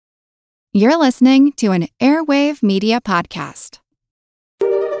You're listening to an Airwave Media Podcast.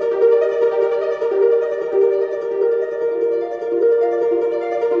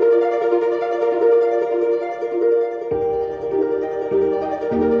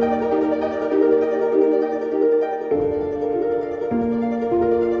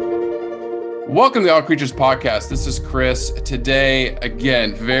 Welcome to the All Creatures Podcast. This is Chris. Today,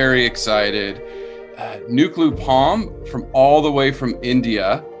 again, very excited. Nuklu Palm from all the way from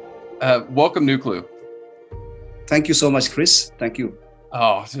India. Welcome, Nuklu. Thank you so much, Chris. Thank you.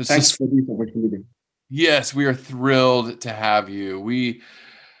 Oh, thanks for this opportunity. Yes, we are thrilled to have you. We,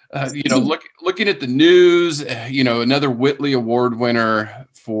 looking at the news, another Whitley Award winner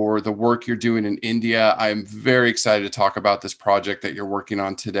for the work you're doing in India. I'm very excited to talk about this project that you're working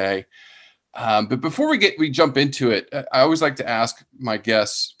on today. But before we jump into it, I always like to ask my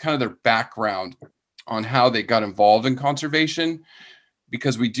guests kind of their background on how they got involved in conservation,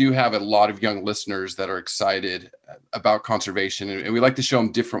 because we do have a lot of young listeners that are excited about conservation, and we like to show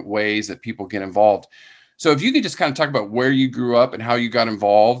them different ways that people get involved. So if you could just kind of talk about where you grew up and how you got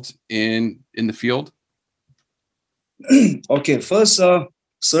involved in the field. Okay, first,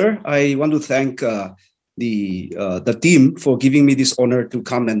 sir, I want to thank the team for giving me this honor to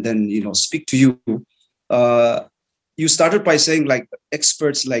come and then speak to you. You started by saying like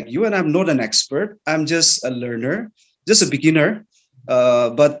experts like you, and I'm not an expert. I'm just a learner, just a beginner.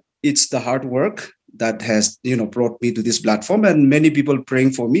 But it's the hard work that has brought me to this platform, and many people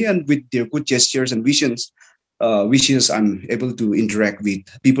praying for me, and with their good gestures and wishes, I'm able to interact with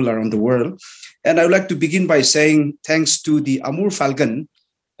people around the world. And I would like to begin by saying thanks to the Amur Falcon,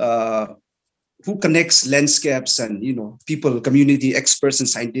 who connects landscapes and people, community experts and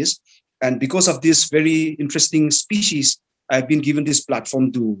scientists. And because of this very interesting species, I've been given this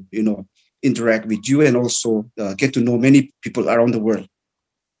platform to interact with you and also get to know many people around the world.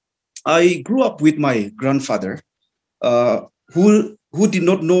 I grew up with my grandfather, who did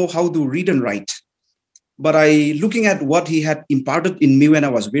not know how to read and write. But looking at what he had imparted in me when I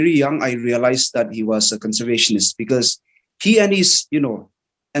was very young, I realized that he was a conservationist, because he and his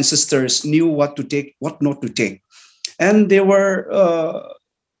ancestors knew what to take, what not to take. And they were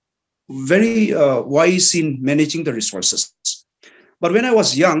very wise in managing the resources. But when I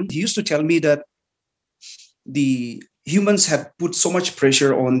was young, he used to tell me that the humans had put so much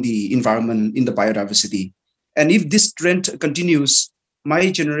pressure on the environment in the biodiversity. And if this trend continues, my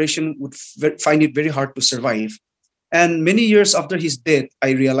generation would find it very hard to survive. And many years after his death,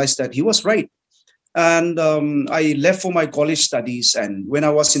 I realized that he was right. And I left for my college studies. And when I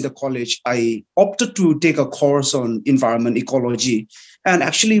was in the college, I opted to take a course on environment ecology, and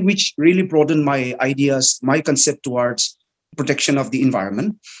actually which really broadened my ideas, my concept towards protection of the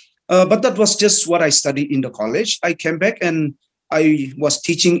environment. But that was just what I studied in the college. I came back and I was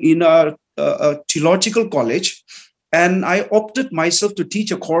teaching in a theological college, and I opted myself to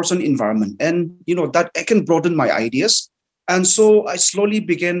teach a course on environment. And, that I can broaden my ideas. And so I slowly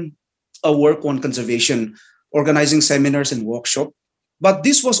began a work on conservation, organizing seminars and workshops. But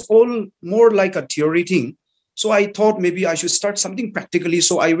this was all more like a theory thing. So I thought maybe I should start something practically.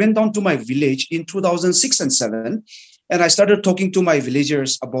 So I went down to my village in 2006 and 2007, and I started talking to my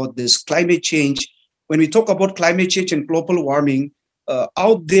villagers about this climate change. When we talk about climate change and global warming,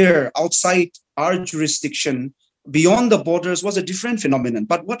 out there, outside our jurisdiction, beyond the borders, was a different phenomenon.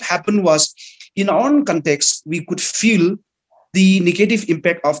 But what happened was, in our own context, we could feel the negative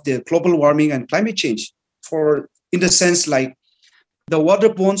impact of the global warming and climate change. In the sense like the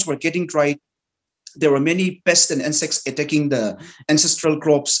water ponds were getting dry, there were many pests and insects attacking the ancestral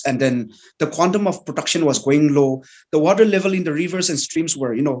crops, and then the quantum of production was going low. The water level in the rivers and streams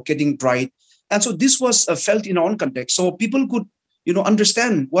were, getting dried. And so this was felt in our own context. So people could,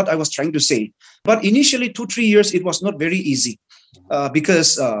 understand what I was trying to say. But initially, 2-3 years, it was not very easy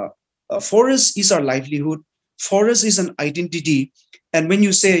because forest is our livelihood. Forest is an identity. And when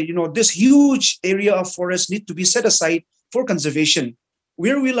you say, this huge area of forest need to be set aside for conservation,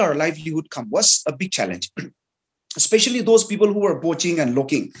 where will our livelihood come was a big challenge, especially those people who were poaching and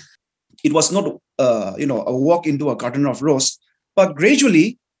logging. It was not, a walk into a garden of roses. But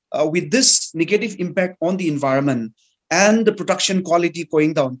gradually, with this negative impact on the environment and the production quality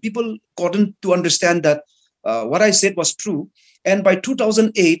going down, people gotten to understand that what I said was true. And by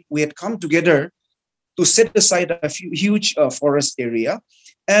 2008, we had come together to set aside a huge forest area.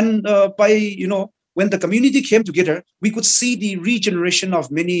 And when the community came together, we could see the regeneration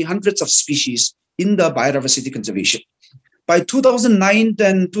of many hundreds of species in the biodiversity conservation. By 2009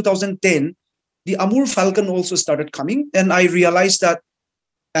 and 2010, the Amur falcon also started coming. And I realized that,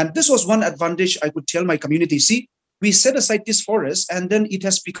 and this was one advantage I could tell my community, see, we set aside this forest, and then it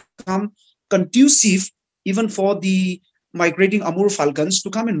has become conducive even for the migrating Amur falcons to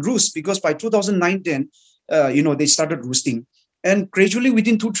come and roost, because by 2009-10, they started roosting. And gradually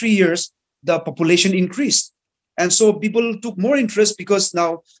within 2-3 years, the population increased. And so people took more interest, because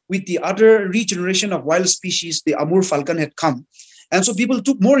now with the other regeneration of wild species, the Amur falcon had come. And so people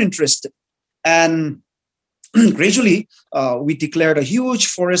took more interest. And gradually, we declared a huge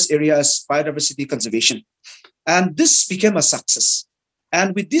forest area as biodiversity conservation. And this became a success.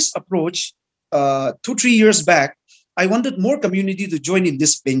 And with this approach, 2-3 years back, I wanted more community to join in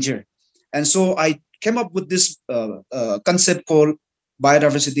this venture. And so I came up with this concept called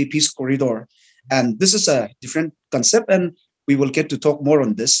Biodiversity Peace Corridor. And this is a different concept, and we will get to talk more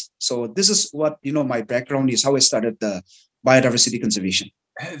on this. So this is what, my background is, how I started the biodiversity conservation.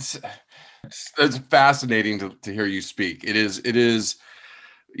 It's fascinating to hear you speak. It is,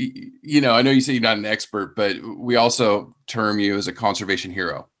 I know you say you're not an expert, but we also term you as a conservation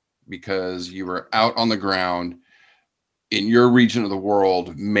hero, because you were out on the ground in your region of the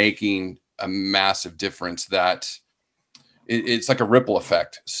world making a massive difference that it's like a ripple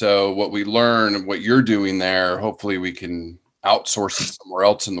effect. So what we learn, what you're doing there, hopefully we can outsource it somewhere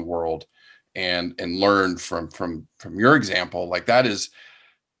else in the world and learn from your example. Like that is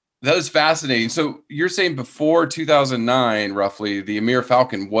fascinating. So you're saying before 2009, roughly, the Amur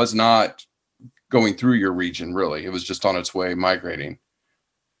falcon was not going through your region, really. It was just on its way migrating.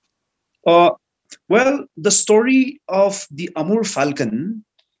 Well, the story of the Amur falcon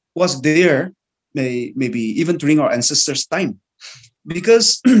was there maybe even during our ancestors' time,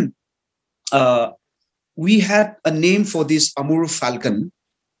 because we had a name for this Amur falcon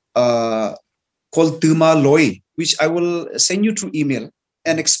called Tuma Loi, which I will send you through email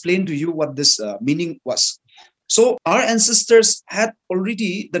and explain to you what this meaning was. So our ancestors had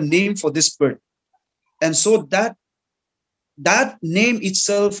already the name for this bird. And so that name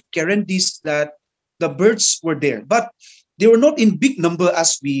itself guarantees that the birds were there, but they were not in big number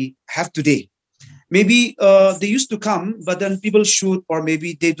as we have today. Maybe they used to come, but then people shoot, or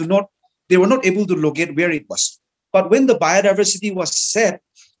maybe they were not able to locate where it was. But when the biodiversity was set,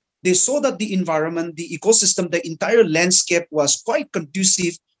 they saw that the environment, the ecosystem, the entire landscape was quite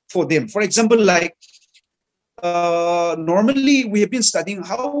conducive for them. For example, like normally we have been studying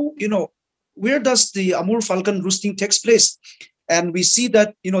how, where does the Amur falcon roosting takes place? And we see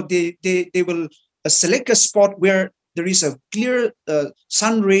that, they will select a spot where there is a clear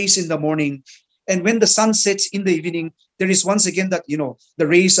sun rays in the morning. And when the sun sets in the evening, there is once again that, the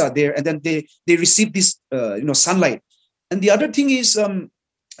rays are there, and then they receive this, sunlight. And the other thing is,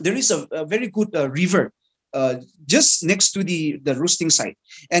 there is a very good river just next to the roosting site.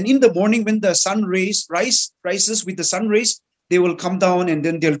 And in the morning, when the sun rays rises with the sun rays, they will come down and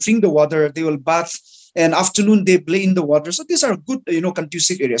then they'll drink the water, they will bath, and afternoon they play in the water. So these are good,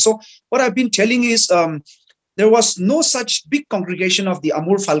 conducive areas. So what I've been telling is there was no such big congregation of the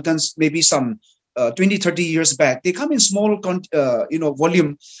Amur falcons, maybe some 20, 30 years back. They come in small,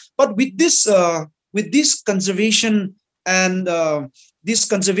 volume. But with this conservation and this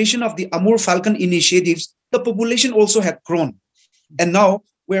conservation of the Amur falcon initiatives, the population also had grown. And now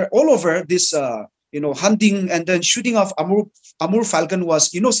we're all over this, hunting and then shooting of Amur falcon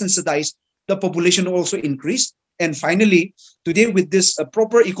was, sensitized. The population also increased. And finally, today with this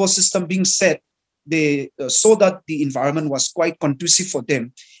proper ecosystem being set, they saw that the environment was quite conducive for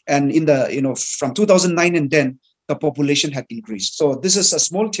them. And in the, from 2009 and then, the population had increased. So this is a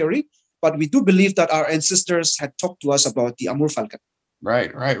small theory, but we do believe that our ancestors had talked to us about the Amur falcon.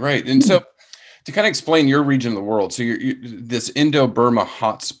 Right. And so to kind of explain your region of the world, so you're this Indo-Burma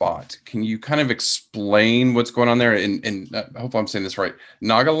hotspot, can you kind of explain what's going on there? In I hope I'm saying this right,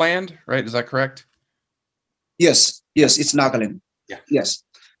 Nagaland, right? Is that correct? Yes, it's Nagaland. Yeah. Yes.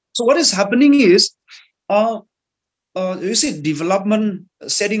 So what is happening is, you see, development,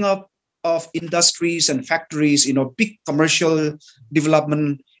 setting up of industries and factories, big commercial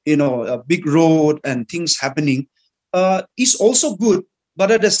development, a big road and things happening is also good. But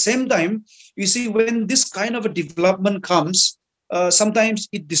at the same time, you see, when this kind of a development comes, sometimes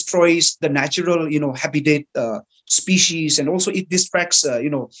it destroys the natural, habitat species, and also it distracts,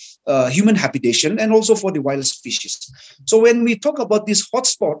 human habitation, and also for the wild species. So when we talk about this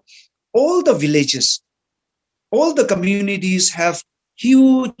hotspot, all the villages, all the communities have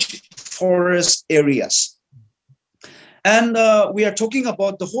huge forest areas. And we are talking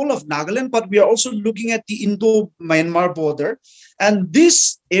about the whole of Nagaland, but we are also looking at the Indo-Myanmar border. And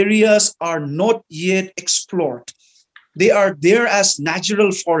these areas are not yet explored. They are there as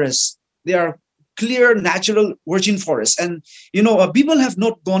natural forests. They are clear, natural virgin forests. And, people have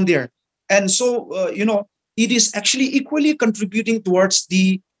not gone there. And so, it is actually equally contributing towards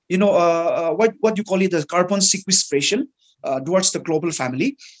the, what you call it, the carbon sequestration towards the global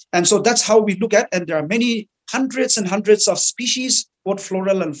family. And so that's how we look at, and there are many hundreds and hundreds of species, both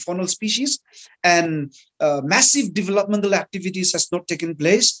floral and faunal species, and massive developmental activities has not taken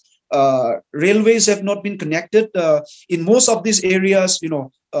place. Railways have not been connected. In most of these areas,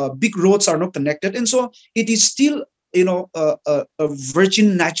 big roads are not connected. And so it is still, a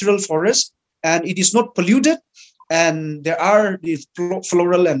virgin natural forest, and it is not polluted. And there are these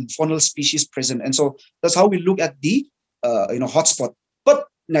floral and faunal species present. And so that's how we look at the, hotspot. But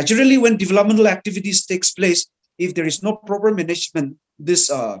naturally, when developmental activities takes place, if there is no proper management,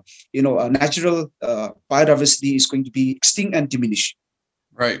 this, natural biodiversity is going to be extinct and diminish.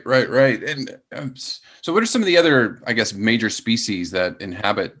 Right. And so what are some of the other, I guess, major species that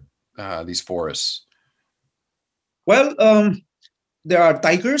inhabit these forests? Well, there are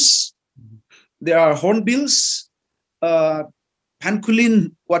tigers, there are hornbills,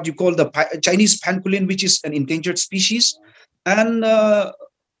 pangolin, what you call the Chinese pangolin, which is an endangered species. And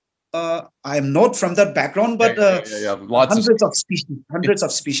I'm not from that background, but hundreds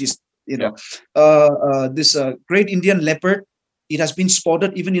of species, this great Indian leopard, it has been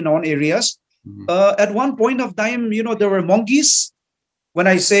spotted even in our areas. At one point of time, there were monkeys. When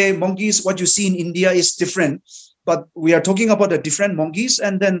I say monkeys, what you see in India is different, but we are talking about a different monkeys.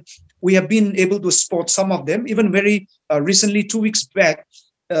 And then we have been able to spot some of them. Even very recently, 2 weeks back,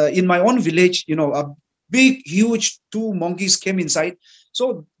 in my own village, a big, huge 2 monkeys came inside.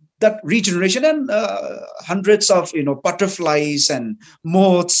 So that regeneration, and hundreds of, butterflies and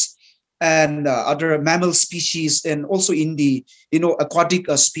moths and other mammal species, and also in the, aquatic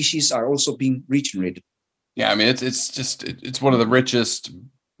species are also being regenerated. Yeah, I mean, it's one of the richest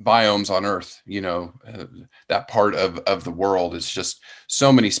biomes on Earth. That part of the world is just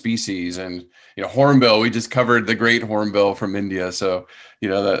so many species. And hornbill, we just covered the great hornbill from India, so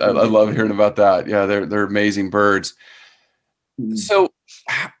that I love hearing about that. Yeah, they're amazing birds. So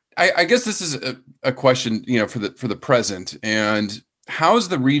I guess this is a question for the present, and how's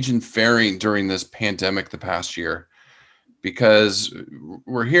the region faring during this pandemic the past year? Because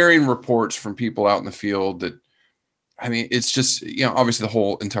we're hearing reports from people out in the field that, I mean, it's just, obviously the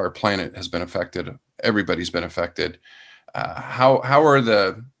whole entire planet has been affected. Everybody's been affected. How are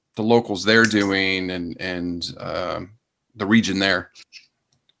the locals there doing, and the region there?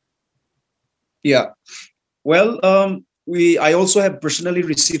 Yeah, well, I also have personally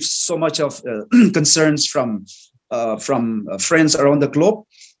received so much of concerns from friends around the globe,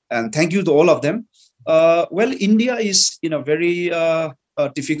 and thank you to all of them. Well, India is in a very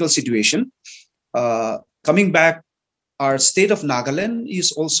difficult situation. Coming back, our state of Nagaland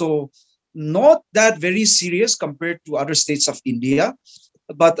is also not that very serious compared to other states of India,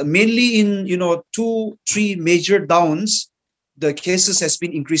 but mainly in 2-3 major downs, the cases has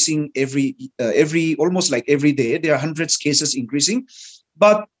been increasing every almost like every day. There are hundreds cases increasing,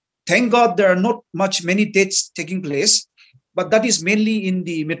 but thank God there are not many deaths taking place. But that is mainly in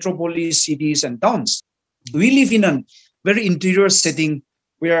the metropolis, cities, and towns. We live in a very interior setting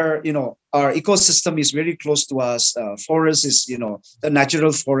where our ecosystem is very close to us. Forest is the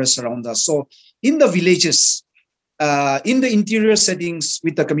natural forest around us. So in the villages, in the interior settings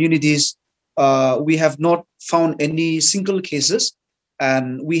with the communities, we have not found any single cases,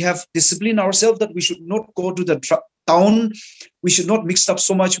 and we have disciplined ourselves that we should not go to the town. We should not mix up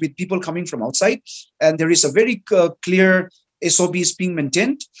so much with people coming from outside, and there is a very clear SOPs being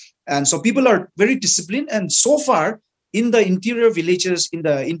maintained, and so people are very disciplined. And so far, in the interior villages, in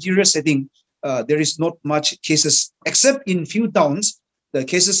the interior setting, there is not much cases, except in few towns. The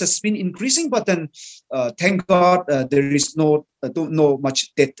cases has been increasing, but then thank God there is no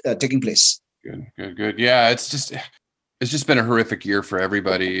much death taking place. Good. Yeah, it's just been a horrific year for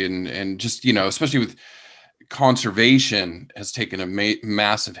everybody, and just especially with conservation has taken a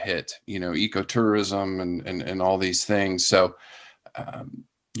massive hit. Ecotourism and all these things. So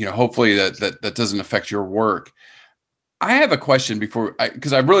hopefully that doesn't affect your work. I have a question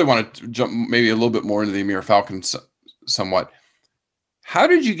because I really want to jump maybe a little bit more into the Amir Falcon somewhat. How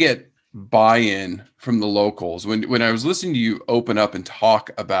did you get buy-in from the locals when I was listening to you open up and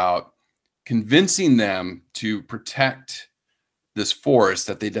talk about convincing them to protect this forest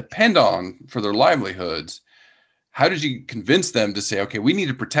that they depend on for their livelihoods? How did you convince them to say, okay, we need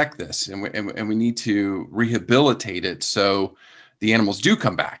to protect this and we need to rehabilitate it so the animals do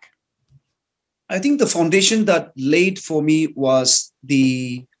come back? I think the foundation that laid for me was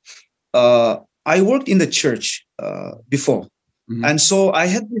I worked in the church before. Mm-hmm. And so I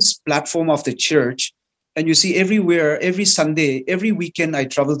had this platform of the church, and you see everywhere, every Sunday, every weekend, I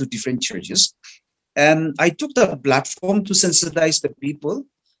travel to different churches. And I took the platform to sensitize the people.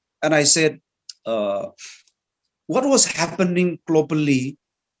 And I said, what was happening globally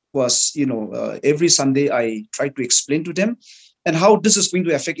was, every Sunday I tried to explain to them and how this is going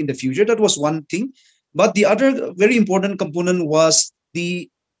to affect in the future. That was one thing. But the other very important component was the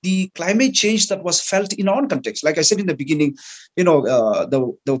climate change that was felt in our own context. Like I said in the beginning,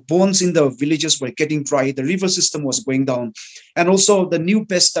 the ponds in the villages were getting dry, the river system was going down, and also the new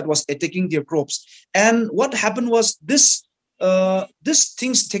pest that was attacking their crops. And what happened was this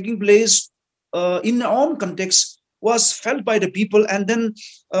things taking place in our own context was felt by the people, and then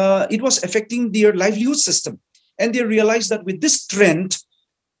it was affecting their livelihood system. And they realized that with this trend,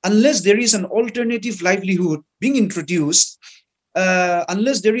 unless there is an alternative livelihood being introduced,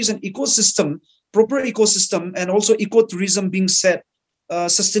 unless there is an ecosystem, proper ecosystem, and also ecotourism being set,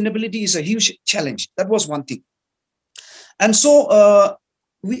 sustainability is a huge challenge. That was one thing. And so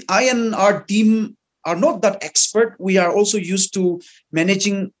I and our team are not that expert. We are also used to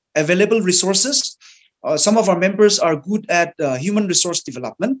managing available resources. Some of our members are good at human resource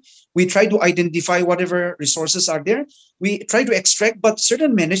development. We try to identify whatever resources are there. We try to extract, but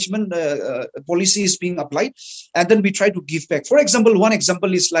certain management policy is being applied. And then we try to give back. For example, one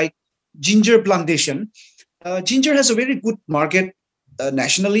example is like ginger plantation. Ginger has a very good market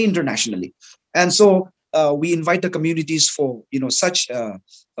nationally, internationally. And so we invite the communities for such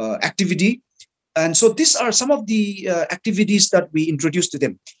activity. And so these are some of the activities that we introduced to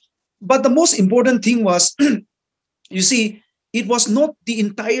them. But the most important thing was, you see, it was not the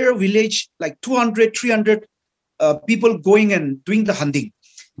entire village, like 200, 300 people going and doing the hunting.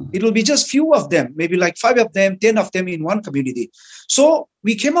 It will be just few of them, maybe like 5 of them, 10 of them in one community. So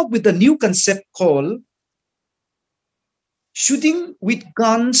we came up with a new concept called shooting with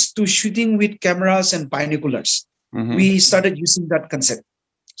guns to shooting with cameras and binoculars. Mm-hmm. We started using that concept.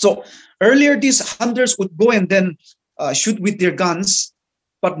 So earlier, these hunters would go and then shoot with their guns.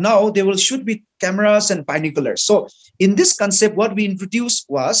 But now they will shoot with cameras and binoculars. So in this concept, what we introduced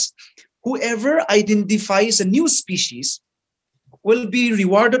was whoever identifies a new species will be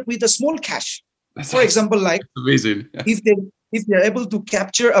rewarded with a small cash. For example, like amazing. Yeah. if they're able to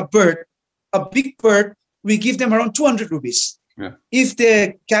capture a bird, a big bird, we give them around 200 rupees. Yeah. If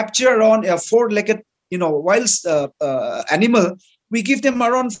they capture around a 4-legged, wild animal, we give them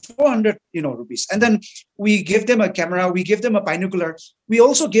around 400, rupees. And then we give them a camera, we give them a binocular. We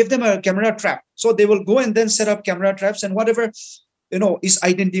also give them a camera trap. So they will go and then set up camera traps, and whatever, is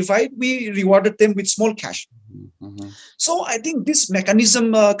identified, we rewarded them with small cash. Mm-hmm. So I think this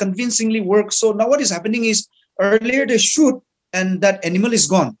mechanism convincingly works. So now what is happening is earlier they shoot and that animal is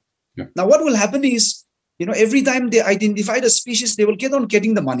gone. Yeah. Now what will happen is, every time they identify the species, they will get on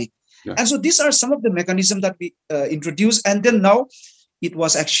getting the money. Yeah. And so these are some of the mechanisms that we introduced. And then now it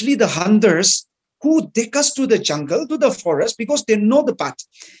was actually the hunters who take us to the jungle, to the forest, because they know the path.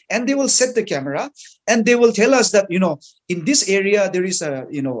 And they will set the camera and they will tell us that, in this area, there is a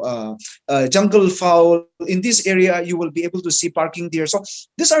jungle fowl. In this area, you will be able to see parking deer. So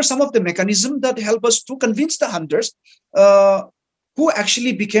these are some of the mechanisms that help us to convince the hunters who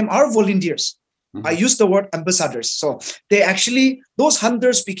actually became our volunteers. Mm-hmm. I use the word ambassadors. So those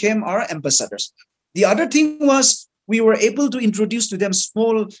hunters became our ambassadors. The other thing was we were able to introduce to them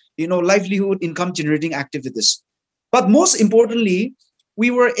small, livelihood income generating activities. But most importantly,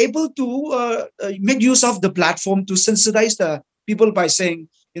 we were able to make use of the platform to sensitize the people by saying,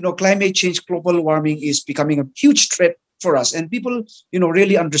 climate change, global warming is becoming a huge threat for us. And people,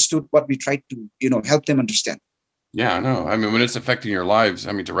 really understood what we tried to, help them understand. Yeah, no. I mean, when it's affecting your lives,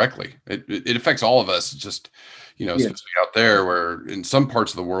 directly, it affects all of us. Just, especially out there, where in some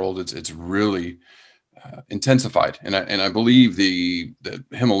parts of the world, it's really intensified, and I believe the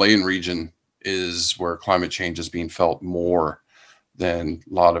Himalayan region is where climate change is being felt more than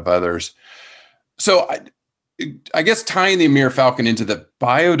a lot of others. So I guess tying the Amir Falcon into the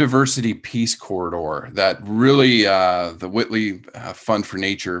Biodiversity Peace Corridor, that really the Whitley Fund for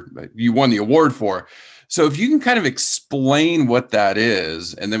Nature, you won the award for. So if you can kind of explain what that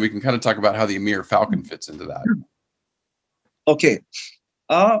is, and then we can kind of talk about how the Amir Falcon fits into that. Okay.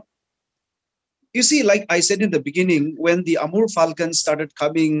 You see, like I said in the beginning, when the Amur Falcon started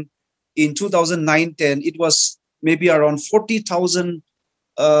coming in 2009-10, it was maybe around 40,000,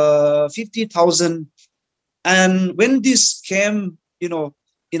 50,000. And when this came,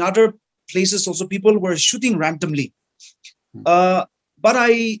 in other places also, people were shooting randomly. But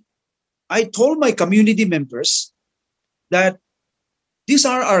I told my community members that these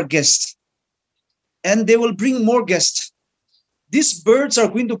are our guests and they will bring more guests. These birds are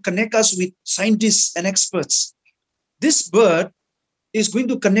going to connect us with scientists and experts. This bird is going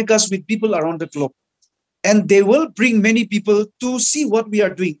to connect us with people around the globe. and they will bring many people to see what we are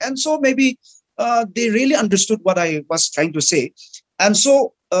doing. And so maybe they really understood what I was trying to say. And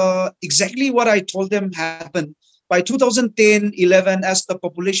so exactly what I told them happened. By 2010, 11, as the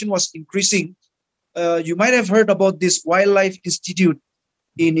population was increasing, you might have heard about this Wildlife Institute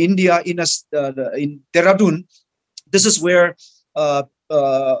in India, in Dehradun. This is where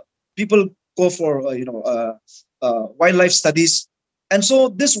people go for wildlife studies. And so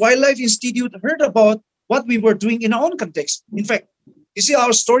this Wildlife Institute heard about what we were doing in our own context. In fact, you see,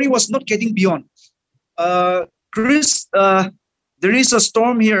 our story was not getting beyond. Chris, there is a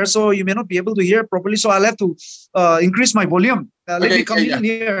storm here, so you may not be able to hear properly. So I'll have to increase my volume. Let me come in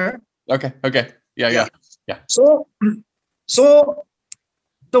here. Okay. Yeah. So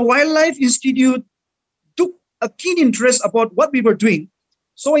the Wildlife Institute took a keen interest about what we were doing.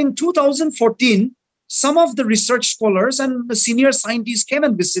 So in 2014, some of the research scholars and the senior scientists came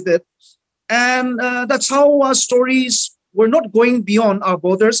and visited. And that's how our stories were not going beyond our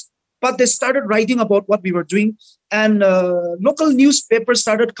borders, but they started writing about what we were doing. And local newspapers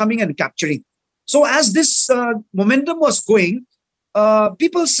started coming and capturing. So as this momentum was going,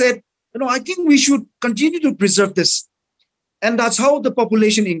 people said, I think we should continue to preserve this. And that's how the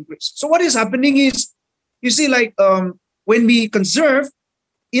population increased. So what is happening is, you see, like when we conserve,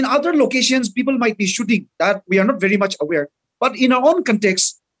 in other locations, people might be shooting that we are not very much aware. But in our own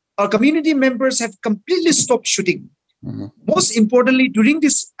context, our community members have completely stopped shooting. Mm-hmm. Most importantly, during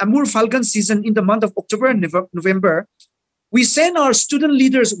this Amur Falcon season in the month of October and November, we send our student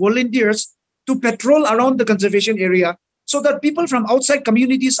leaders, volunteers, to patrol around the conservation area so that people from outside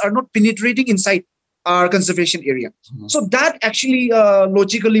communities are not penetrating inside our conservation area. Mm-hmm. So that actually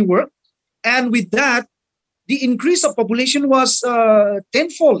logically worked. And with that, the increase of population was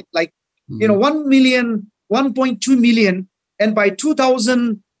tenfold, like, 1 million, 1.2 million. And by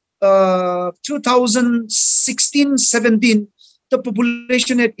 2016-17, the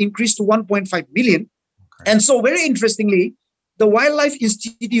population had increased to 1.5 million. Okay. And so very interestingly, the Wildlife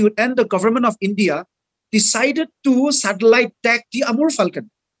Institute and the government of India decided to satellite tag the Amur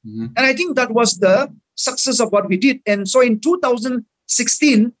Falcon. Mm-hmm. And I think that was the success of what we did. And so in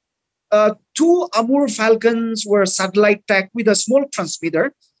 2016, 2 Amur Falcons were satellite tagged with a small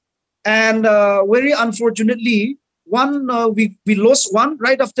transmitter. And very unfortunately, one we lost one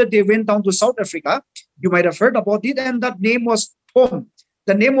right after they went down to South Africa. You might have heard about it. And that name was Pom.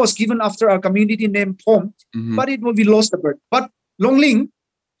 The name was given after our community name Pom, but we lost the bird. But Longling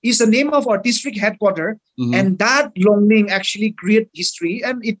is the name of our district headquarters. Mm-hmm. And that Longling actually created history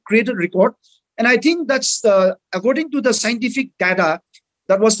and it created record. And I think that's according to the scientific data,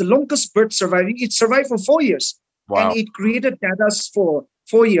 that was the longest bird surviving. It survived for 4 years. Wow. And it created data for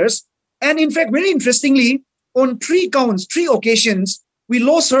 4 years. And in fact, very interestingly, on 3 occasions, we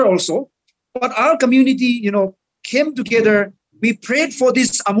lost her also. But our community, came together. We prayed for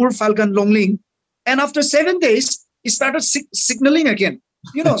this Amur Falcon Longling. And after 7 days, it started signaling again.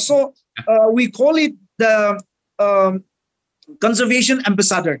 So we call it the conservation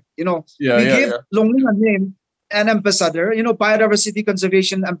ambassador. We gave Longling a name. An ambassador, biodiversity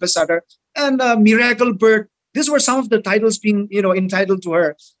conservation ambassador, and miracle bird. These were some of the titles being, entitled to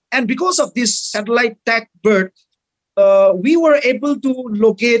her. And because of this satellite tag bird, we were able to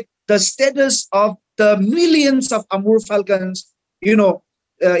locate the status of the millions of Amur Falcons,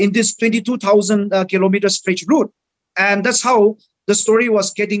 in this 22,000 kilometer stretch route. And that's how the story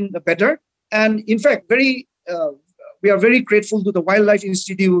was getting better. And in fact, we are very grateful to the Wildlife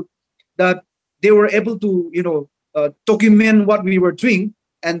Institute that they were able to, document what we were doing,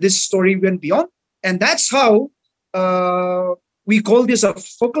 and this story went beyond. And that's how we call this a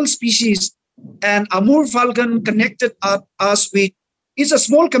focal species. And Amur Falcon connected us with, it's a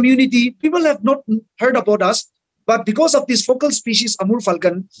small community. People have not heard about us, but because of this focal species, Amur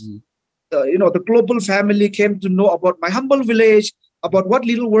Falcon, the global family came to know about my humble village, about what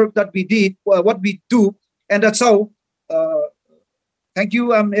little work that we did, what we do. And that's how thank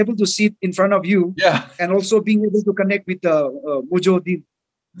you. I'm able to sit in front of you. Yeah. And also being able to connect with Mujodin.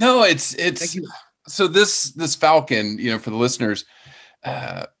 No, it's thank you. So this falcon, for the listeners,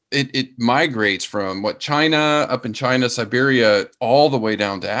 it migrates from China, up in China, Siberia, all the way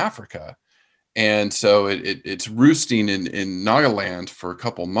down to Africa. And so it's roosting in Nagaland for a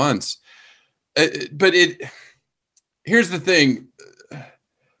couple months. But here's the thing,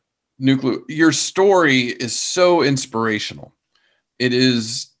 Nuklu, your story is so inspirational. It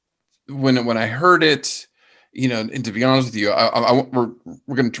is, when I heard it, and to be honest with you,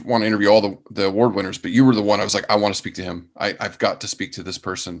 we're going to want to interview all the award winners, but you were the one I was like, I want to speak to him. I've got to speak to this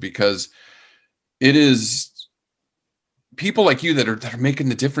person because it is people like you that are making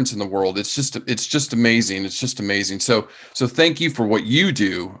the difference in the world. It's just amazing. It's just amazing. So thank you for what you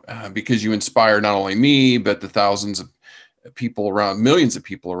do, because you inspire not only me, but the thousands of people around, millions of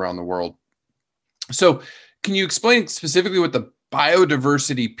people around the world. So can you explain specifically what the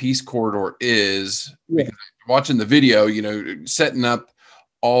Biodiversity Peace Corridor is? Yeah. Because watching the video, setting up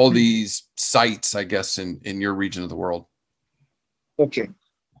all these sites, I guess, in your region of the world. Okay.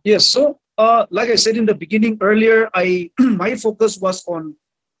 Yes. So, like I said in the beginning earlier, my focus was on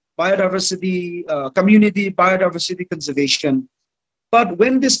biodiversity, community biodiversity conservation. But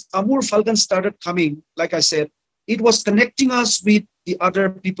when this Amur Falcon started coming, like I said, it was connecting us with the other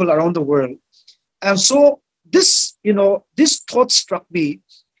people around the world. And so this thought struck me.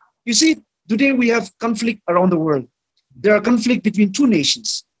 You see, today we have conflict around the world. There are conflict between two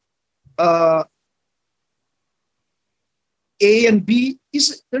nations. A and B,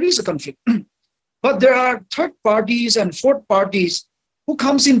 there is a conflict. But there are third parties and fourth parties who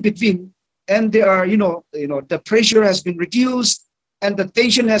comes in between, and they are, the pressure has been reduced and the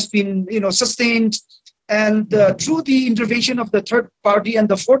tension has been, sustained. And through the intervention of the third party and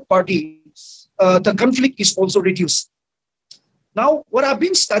the fourth party, the conflict is also reduced. Now, what I've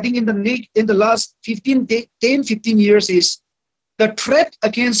been studying in the last 15 years is the threat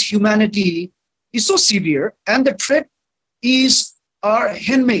against humanity is so severe, and the threat is our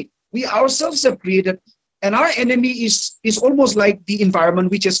handmade. We ourselves have created, and our enemy is almost like the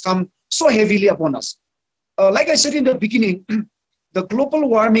environment, which has come so heavily upon us. Like I said in the beginning, the global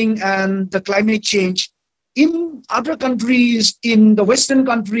warming and the climate change in other countries, in the Western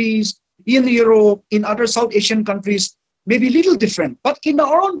countries, in Europe, in other South Asian countries, may be a little different. But in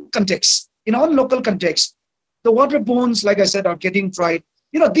our own context, in our own local context, the waterbornes, like I said, are getting dried.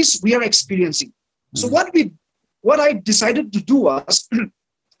 This we are experiencing. So what I decided to do was,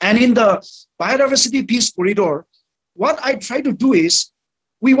 and in the Biodiversity Peace Corridor, what I try to do is,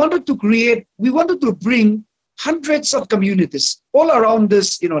 we wanted to bring hundreds of communities all around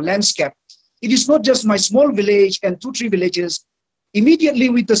this, landscape. It is not just my small village and 2-3 villages. Immediately,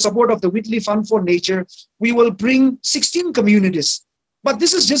 with the support of the Whitley Fund for Nature, we will bring 16 communities. But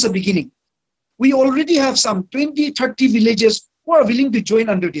this is just a beginning. We already have some 20, 30 villages who are willing to join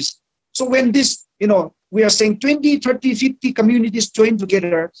under this. So when this, we are saying 20, 30, 50 communities join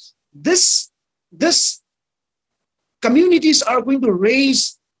together, this communities are going to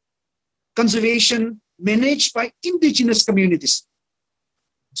raise conservation managed by indigenous communities.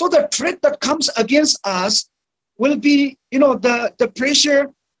 So the threat that comes against us will be, the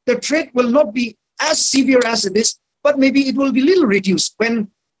pressure, the threat will not be as severe as it is, but maybe it will be a little reduced when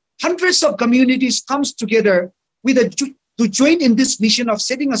hundreds of communities comes together to join in this mission of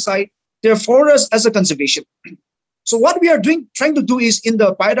setting aside their forests as a conservation. So what we are trying to do is, in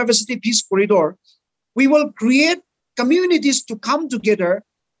the Biodiversity Peace Corridor, we will create communities to come together.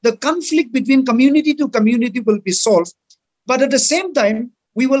 The conflict between community to community will be solved. But at the same time,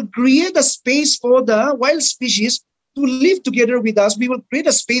 we will create a space for the wild species to live together with us. We will create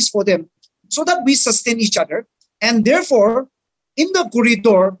a space for them so that we sustain each other. And therefore, in the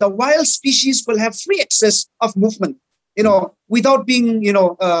corridor, the wild species will have free access of movement, without being,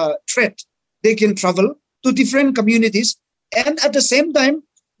 threat. They can travel to different communities. And at the same time,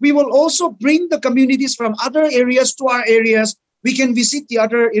 we will also bring the communities from other areas to our areas. We can visit the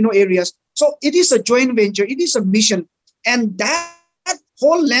other, areas. So it is a joint venture. It is a mission. And that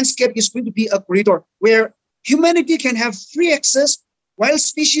whole landscape is going to be a corridor where humanity can have free access, wild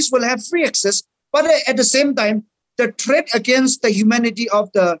species will have free access, but at the same time, the threat against the humanity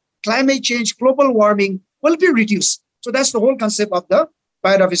of the climate change, global warming will be reduced. So that's the whole concept of the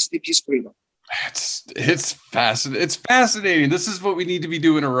Biodiversity Peace Corridor. It's fascinating. It's fascinating. This is what we need to be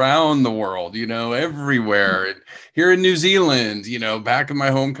doing around the world, everywhere. And here in New Zealand, back in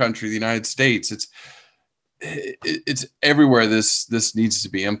my home country, the United States, it's everywhere. This needs to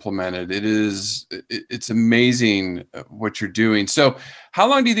be implemented. It's amazing what you're doing. So how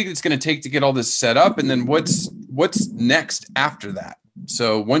long do you think it's going to take to get all this set up? And then what's next after that?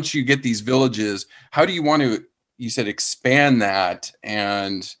 So once you get these villages, how do you want to, you said, expand that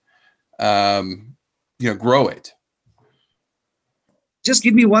and, grow it? Just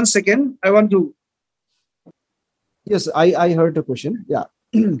give me 1 second. I want to. Yes, I heard the question. Yeah.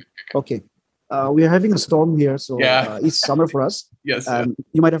 Okay. We are having a storm here, so it's summer for us. Yes.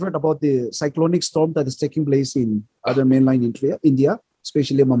 You might have heard about the cyclonic storm that is taking place in other mainland India,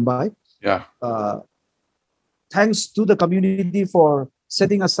 especially Mumbai. Yeah. Thanks to the community for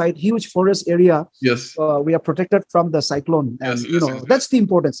setting aside huge forest area. Yes. We are protected from the cyclone, and yes. that's the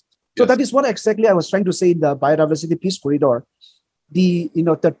importance. So that is what exactly I was trying to say in the Biodiversity Peace Corridor. The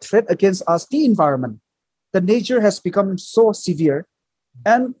threat against us, the environment, the nature has become so severe.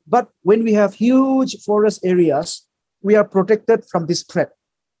 But when we have huge forest areas, we are protected from this threat.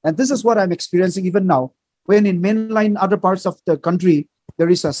 And this is what I'm experiencing even now. When in mainland other parts of the country, there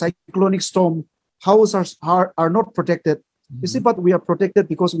is a cyclonic storm, houses are not protected. You see, but we are protected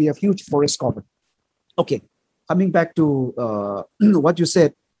because we have huge forest cover. Okay, coming back to what you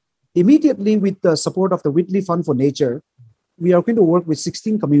said, immediately with the support of the Whitley Fund for Nature, we are going to work with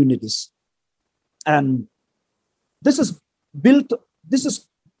 16 communities. And this is based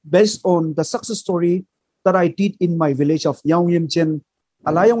on the success story that I did in my village of Yaung Yim Chen,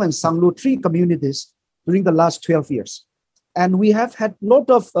 Alayong, and Sanglo, 3 communities during the last 12 years. And we have had a lot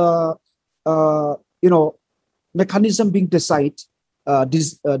of, mechanism being designed.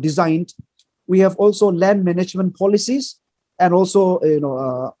 We have also land management policies and also,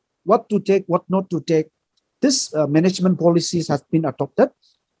 what to take, what not to take. This management policies has been adopted,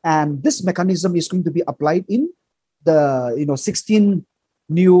 and this mechanism is going to be applied in the 16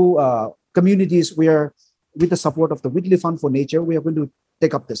 new communities where, with the support of the Whitley Fund for Nature, we are going to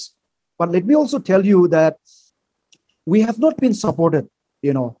take up this. But let me also tell you that we have not been supported.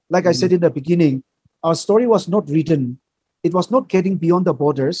 Like I said in the beginning, our story was not written. It was not getting beyond the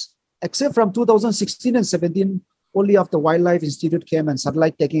borders, except from 2016 and 17, only after Wildlife Institute came and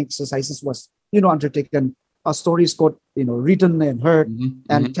satellite taking exercises was, undertaken. Our stories got, written and heard.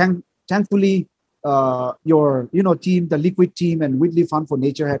 And thankfully, your, team, the Liquid team and Whitley Fund for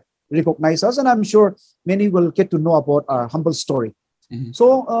Nature had recognized us. And I'm sure many will get to know about our humble story.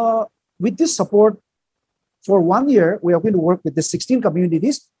 So with this support, for 1 year, we are going to work with the 16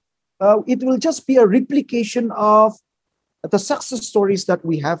 communities. It will just be a replication of the success stories that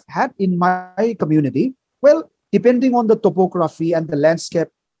we have had in my community. Well, depending on the topography and the landscape,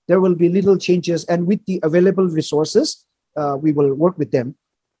 there will be little changes. And with the available resources, we will work with them.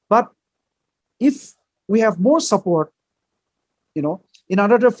 But if we have more support, in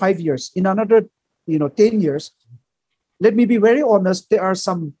another 5 years, in another, 10 years, let me be very honest, there are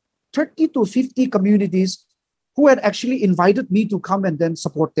some 30 to 50 communities who had actually invited me to come and then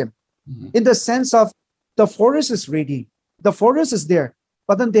support them. In the sense of the forest is ready, the forest is there,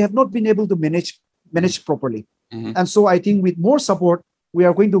 but then they have not been able to manage properly. And so I think with more support, we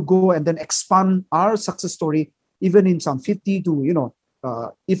are going to go and then expand our success story, even in some 50 to,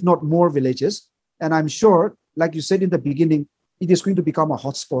 if not more villages. And I'm sure, like you said in the beginning, it is going to become a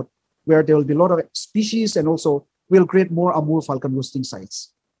hotspot where there will be a lot of species, and also we'll create more Amur falcon roosting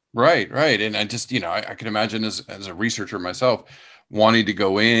sites. Right. And I just, I can imagine as a researcher myself, wanting to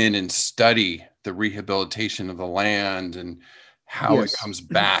go in and study the rehabilitation of the land and how it comes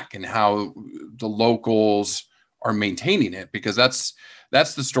back and how the locals are maintaining it, because that's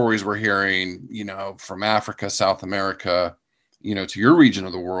the stories we're hearing, from Africa, South America, to your region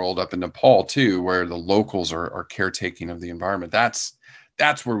of the world, up in Nepal too, where the locals are caretaking of the environment. That's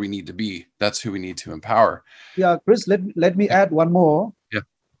where we need to be. That's who we need to empower. Yeah, Chris, let me add one more. Yeah.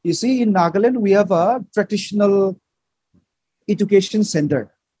 You see, in Nagaland, we have a traditional education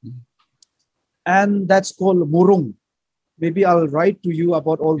center, and that's called Murung. Maybe I'll write to you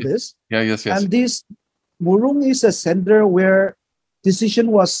about all this. Yes. And this Murung is a center where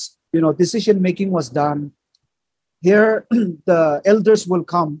decision making was done. Here, the elders will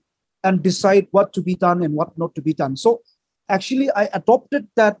come and decide what to be done and what not to be done. So actually, I adopted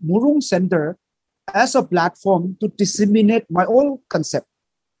that Murung Center as a platform to disseminate my own concept.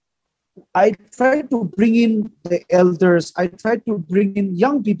 I tried to bring in the elders. I tried to bring in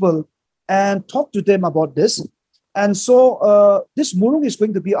young people and talk to them about this. And so this Murung is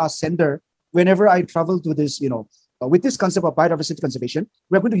going to be our center whenever I travel to this, with this concept of biodiversity conservation.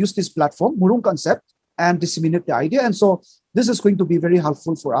 We're going to use this platform, Murung concept, and disseminate the idea. And so this is going to be very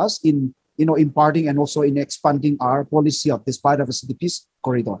helpful for us in, imparting and also in expanding our policy of this biodiversity peace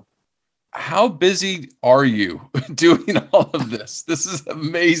corridor. How busy are you doing all of this? This is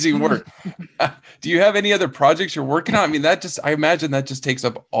amazing work. Do you have any other projects you're working on? I mean, I imagine that just takes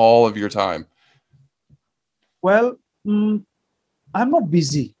up all of your time. Well, I'm not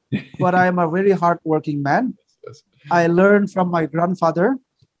busy, but I am a very hardworking man. Yes. I learned from my grandfather.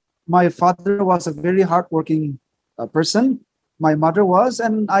 My father was a very hardworking person. My mother was,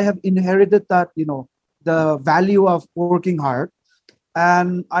 and I have inherited that, the value of working hard.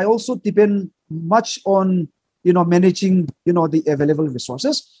 And I also depend much on, managing, the available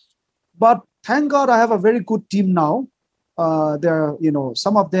resources. But thank God I have a very good team now. There,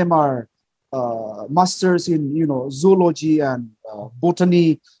 some of them are masters in, zoology and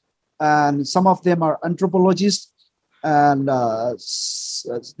botany, and some of them are anthropologists, and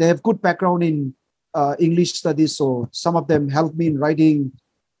they have good background in English studies. So some of them help me in writing.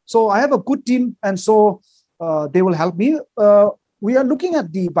 So I have a good team, and so they will help me. We are looking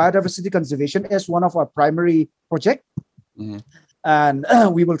at the biodiversity conservation as one of our primary project, and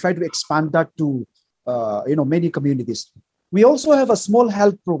we will try to expand that to many communities. We also have a small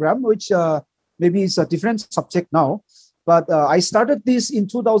health program, which maybe is a different subject now, but I started this in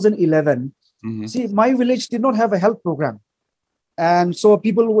 2011. See, my village did not have a health program, and so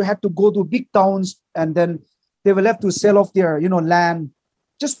people had to go to big towns, and then they will have to sell off their land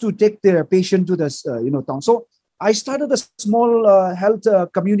just to take their patient to the town. So I started a small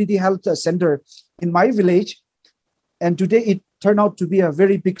community health center in my village, and today it turned out to be a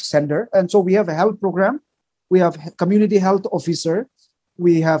very big center. And so we have a health program, we have community health officer,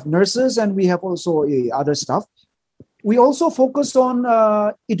 we have nurses, and we have also other stuff. We also focus on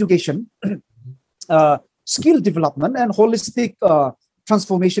education, skill development, and holistic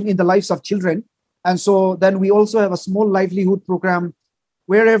transformation in the lives of children. And so then we also have a small livelihood program.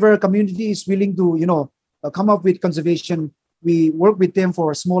 Wherever a community is willing to, come up with conservation, we work with them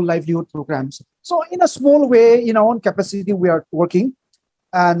for small livelihood programs. So in a small way, in our own capacity, we are working.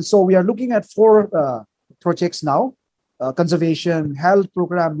 And so we are looking at 4 projects now: conservation, health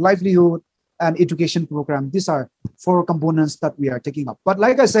program, livelihood, and education program. These are 4 components that we are taking up. But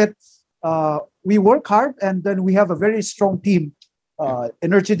like I said, we work hard, and then we have a very strong team,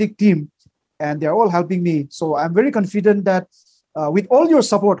 energetic team, and they're all helping me. So I'm very confident that with all your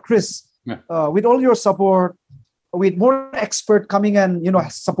support, Chris, with all your support, with more expert coming and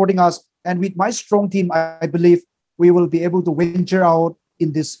supporting us, and with my strong team, I believe we will be able to venture out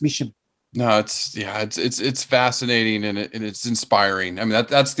in this mission. No, it's fascinating, and it's inspiring. I mean,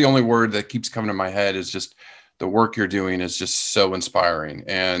 that's the only word that keeps coming to my head, is just the work you're doing is just so inspiring.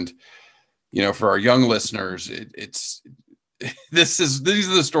 And for our young listeners, these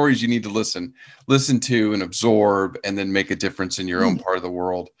are the stories you need to listen to and absorb, and then make a difference in your own part of the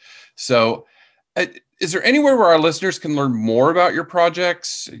world. So is there anywhere where our listeners can learn more about your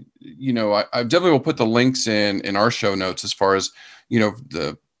projects? I definitely will put the links in our show notes, as far as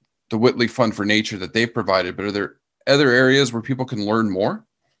the Whitley Fund for Nature that they've provided, but are there other areas where people can learn more?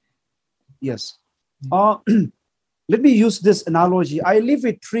 Yes. Let me use this analogy. I live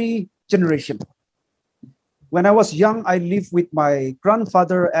with 3 generations. When I was young, I lived with my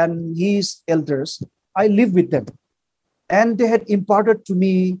grandfather and his elders. I lived with them, and they had imparted to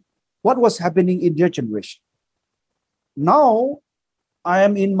me what was happening in their generation. Now, I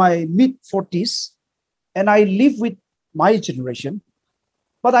am in my mid-40s, and I live with my generation,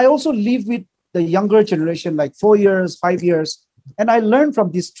 but I also live with the younger generation, like 4 years, 5 years, and I learned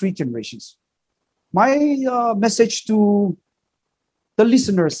from these 3 generations. My message to the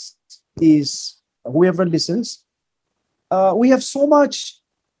listeners is, whoever listens, we have so much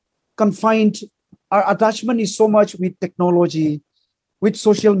confined, our attachment is so much with technology, with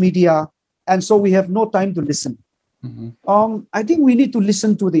social media, and so we have no time to listen. I think we need to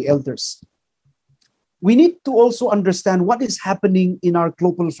listen to the elders. We need to also understand what is happening in our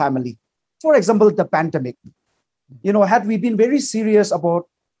global family. For example, the pandemic. Had we been very serious about,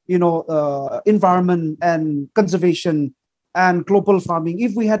 environment and conservation and global farming,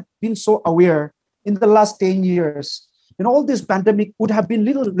 if we had been so aware in the last 10 years, all this pandemic would have been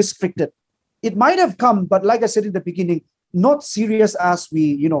little restricted. It might have come, but like I said in the beginning, not serious as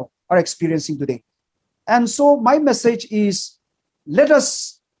we, are experiencing today. And so my message is, let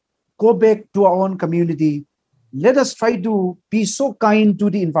us go back to our own community. Let us try to be so kind to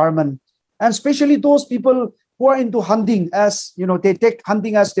the environment, and especially those people who are into hunting, as they take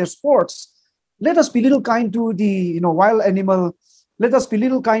hunting as their sports. Let us be little kind to the wild animal. Let us be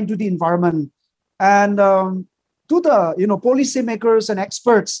little kind to the environment, and to the policymakers and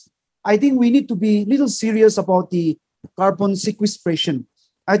experts. I think we need to be little serious about the carbon sequestration.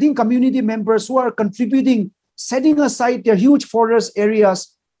 I think community members who are contributing, setting aside their huge forest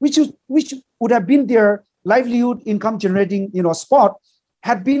areas, which would have been their livelihood, income generating spot,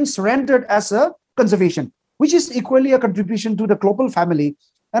 had been surrendered as a conservation, which is equally a contribution to the global family.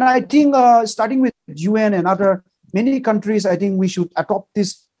 And I think starting with UN and other many countries, I think we should adopt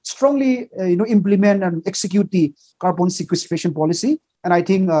this strongly, implement and execute the carbon sequestration policy. And I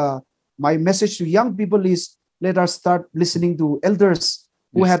think my message to young people is, let us start listening to elders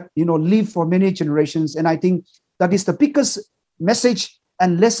who have, lived for many generations. And I think that is the biggest message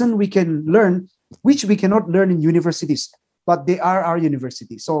and lesson we can learn, which we cannot learn in universities, but they are our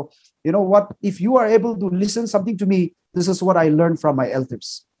university. So, if you are able to listen something to me, this is what I learned from my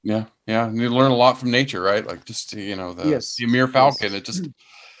elders. Yeah. And you learn a lot from nature, right? Like just, the Amur falcon, it's just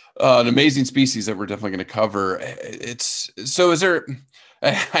an amazing species that we're definitely going to cover. Is there,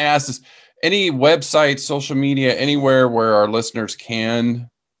 I asked this, any website, social media, anywhere where our listeners can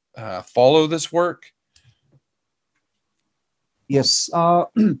follow this work? Yes.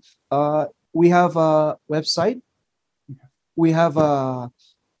 We have a website. We have a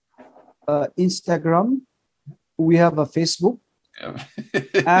Instagram. We have a Facebook. Yeah.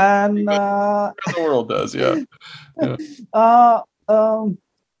 And The world does, yeah.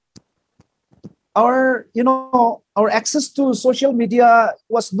 our access to social media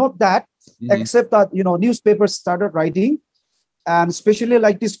was not that, except that newspapers started writing, and especially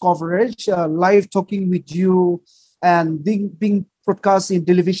like this coverage, live talking with you, and being broadcast in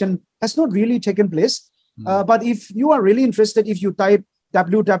television has not really taken place. But if you are really interested, if you type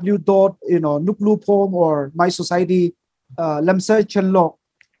www.nuklupom or My Society Lamsar Chenlok,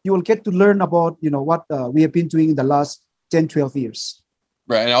 you will get to learn about what we have been doing in the last 10-12 years.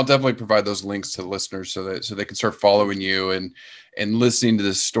 Right, and I'll definitely provide those links to the listeners so they can start following you and listening to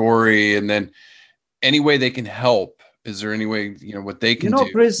this story. And then any way they can help. Is there any way what they can do?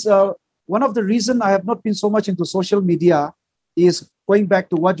 Chris, one of the reasons I have not been so much into social media is going back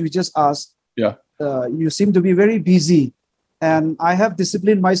to what you just asked. Yeah, you seem to be very busy, and I have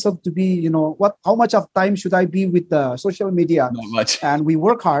disciplined myself to be how much of time should I be with social media? Not much, and we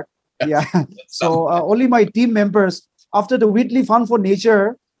work hard. Yeah, so only my team members, after the Whitley Fund for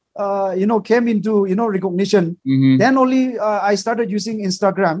Nature, came into recognition. Mm-hmm. Then only I started using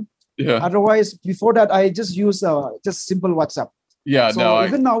Instagram. Yeah. Otherwise, before that, I just use just simple WhatsApp. Yeah. So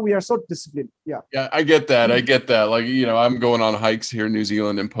even now we are so disciplined. Yeah. Yeah, I get that. Like I'm going on hikes here in New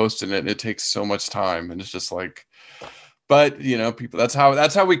Zealand and posting it, and it takes so much time, and it's just like. But people. That's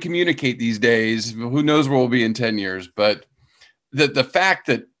how we communicate these days. Who knows where we'll be in 10 years? But the fact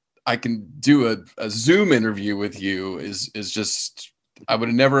that I can do a Zoom interview with you is just, I would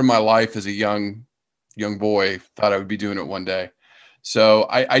have never in my life as a young boy thought I would be doing it one day. So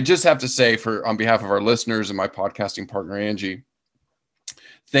I just have to say, on behalf of our listeners and my podcasting partner, Angie,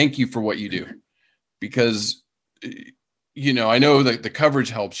 thank you for what you do, because, I know that the coverage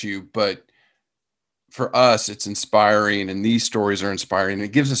helps you, but for us, it's inspiring, and these stories are inspiring, and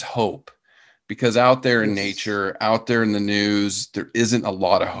it gives us hope. Because out there in nature, out there in the news, there isn't a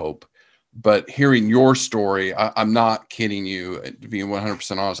lot of hope. But hearing your story, I'm not kidding you, to be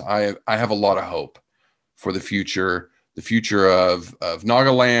 100% honest, I have a lot of hope for the future of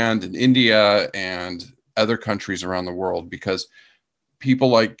Nagaland and India and other countries around the world, because people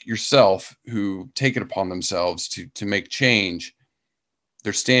like yourself who take it upon themselves to make change,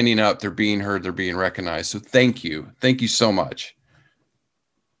 they're standing up, they're being heard, they're being recognized. So thank you so much.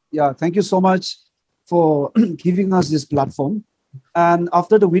 Yeah, thank you so much for giving us this platform. And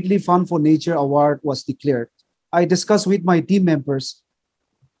after the Whitley Fund for Nature Award was declared, I discussed with my team members,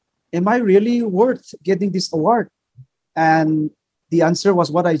 am I really worth getting this award? And the answer was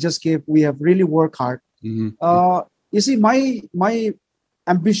what I just gave. We have really worked hard. Mm-hmm. You see, my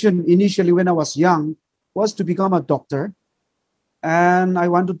ambition initially when I was young was to become a doctor. And I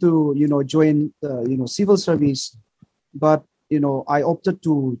wanted to, join the, civil service. But I opted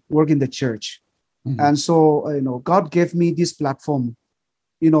to work in the church. Mm-hmm. And so, God gave me this platform,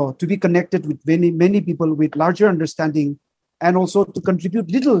 to be connected with many people with larger understanding, and also to contribute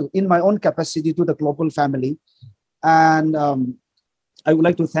little in my own capacity to the global family. And I would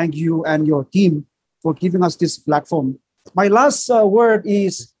like to thank you and your team for giving us this platform. My last word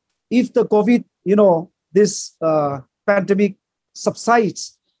is, if the COVID, this pandemic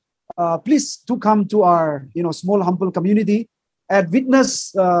subsides, please do come to our, small, humble community and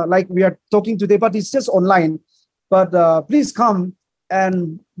witness like we are talking today, but it's just online. But please come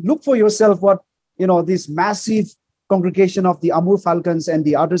and look for yourself what, this massive congregation of the Amur falcons and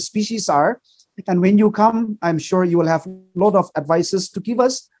the other species are. And when you come, I'm sure you will have a lot of advices to give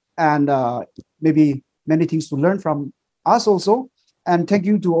us, and maybe many things to learn from us also. And thank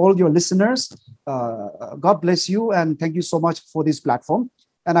you to all your listeners. God bless you. And thank you so much for this platform.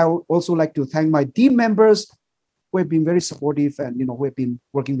 And I would also like to thank my team members who have been very supportive and, who have been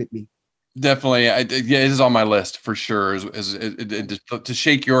working with me. Definitely. It is on my list for sure. To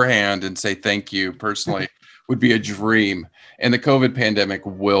shake your hand and say thank you personally would be a dream. And the COVID pandemic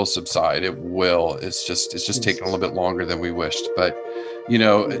will subside. It will. It's just taking a little bit longer than we wished. But,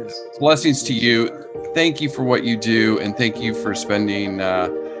 blessings to you. Thank you for what you do. And thank you for spending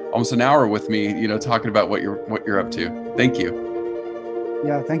almost an hour with me, talking about what you're up to. Thank you.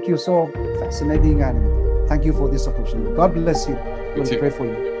 Yeah, thank you. So fascinating. And thank you for this opportunity. God bless you. We'll pray for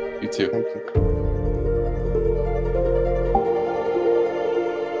you. You too. Thank you.